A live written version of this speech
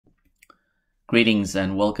Greetings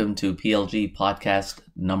and welcome to PLG podcast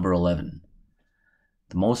number 11.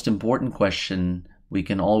 The most important question we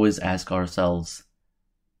can always ask ourselves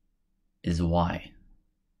is why?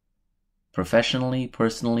 Professionally,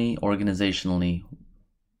 personally, organizationally,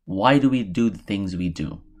 why do we do the things we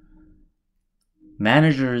do?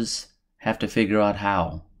 Managers have to figure out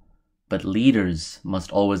how, but leaders must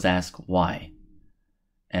always ask why.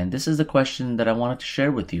 And this is the question that I wanted to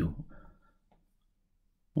share with you.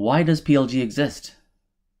 Why does PLG exist?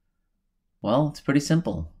 Well, it's pretty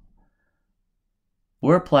simple.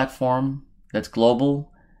 We're a platform that's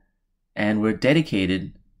global, and we're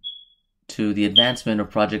dedicated to the advancement of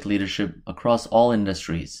project leadership across all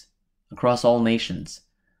industries, across all nations.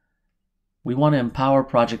 We want to empower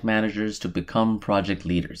project managers to become project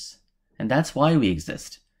leaders, and that's why we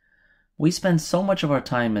exist. We spend so much of our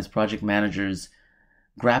time as project managers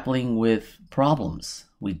grappling with problems.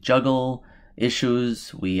 We juggle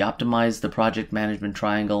issues, we optimize the project management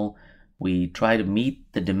triangle, we try to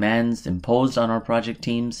meet the demands imposed on our project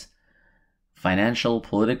teams, financial,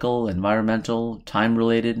 political, environmental,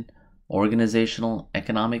 time-related, organizational,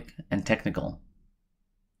 economic, and technical.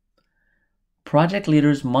 Project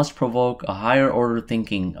leaders must provoke a higher order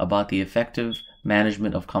thinking about the effective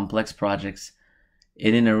management of complex projects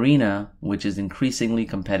in an arena which is increasingly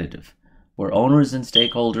competitive, where owners and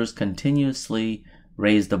stakeholders continuously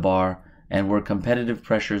raise the bar and where competitive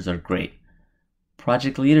pressures are great.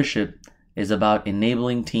 Project leadership is about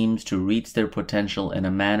enabling teams to reach their potential in a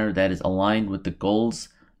manner that is aligned with the goals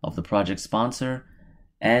of the project sponsor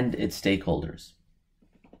and its stakeholders.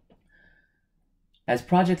 As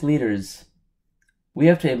project leaders, we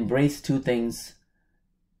have to embrace two things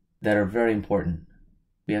that are very important.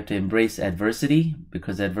 We have to embrace adversity,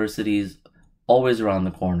 because adversity is always around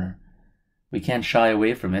the corner. We can't shy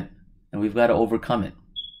away from it, and we've got to overcome it.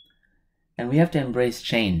 And we have to embrace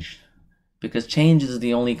change, because change is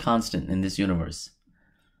the only constant in this universe.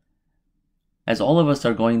 As all of us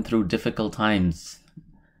are going through difficult times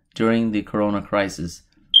during the corona crisis,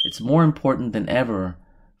 it's more important than ever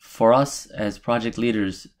for us as project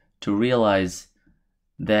leaders to realize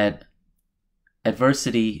that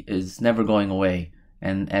adversity is never going away.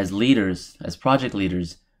 And as leaders, as project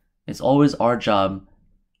leaders, it's always our job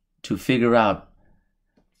to figure out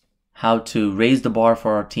how to raise the bar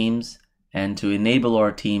for our teams and to enable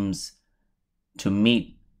our teams to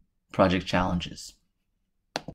meet project challenges.